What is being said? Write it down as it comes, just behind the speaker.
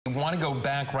We want to go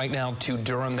back right now to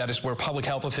Durham. That is where public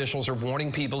health officials are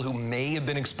warning people who may have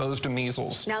been exposed to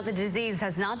measles. Now, the disease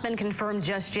has not been confirmed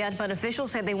just yet, but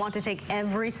officials say they want to take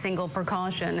every single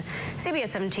precaution.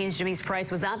 CBS 17's Jamise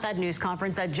Price was at that news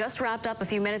conference that just wrapped up a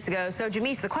few minutes ago. So,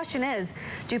 Jamise, the question is,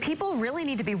 do people really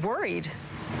need to be worried?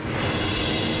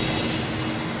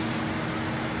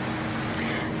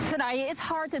 Tonight, it's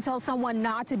hard to tell someone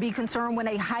not to be concerned when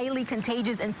a highly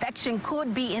contagious infection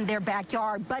could be in their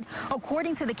backyard. But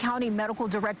according to the county medical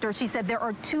director, she said there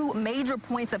are two major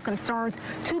points of concerns,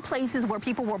 two places where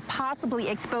people were possibly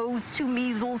exposed to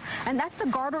measles, and that's the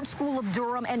Goddard School of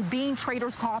Durham and Bean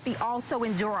Traders Coffee, also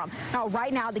in Durham. Now,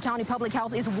 right now, the county public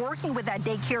health is working with that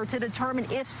daycare to determine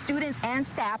if students and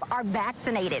staff are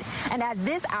vaccinated. And at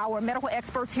this hour, medical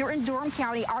experts here in Durham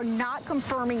County are not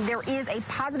confirming there is a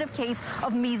positive case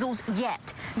of measles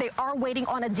yet. They are waiting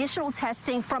on additional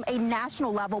testing from a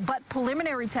national level, but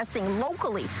preliminary testing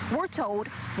locally, we're told,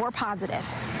 were positive.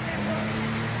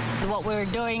 What we're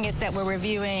doing is that we're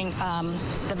reviewing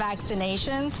the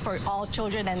vaccinations for all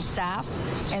children and staff,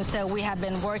 and so we have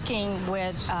been working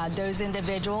with those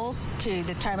individuals to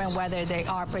determine whether they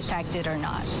are protected or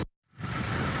not.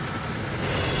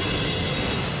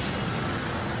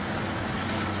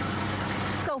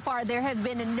 So far, there have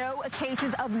been no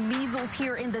cases of measles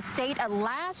here in the state.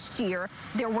 Last year,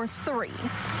 there were 3.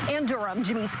 In Durham,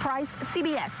 Jamise Price,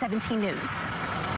 CBS 17 News.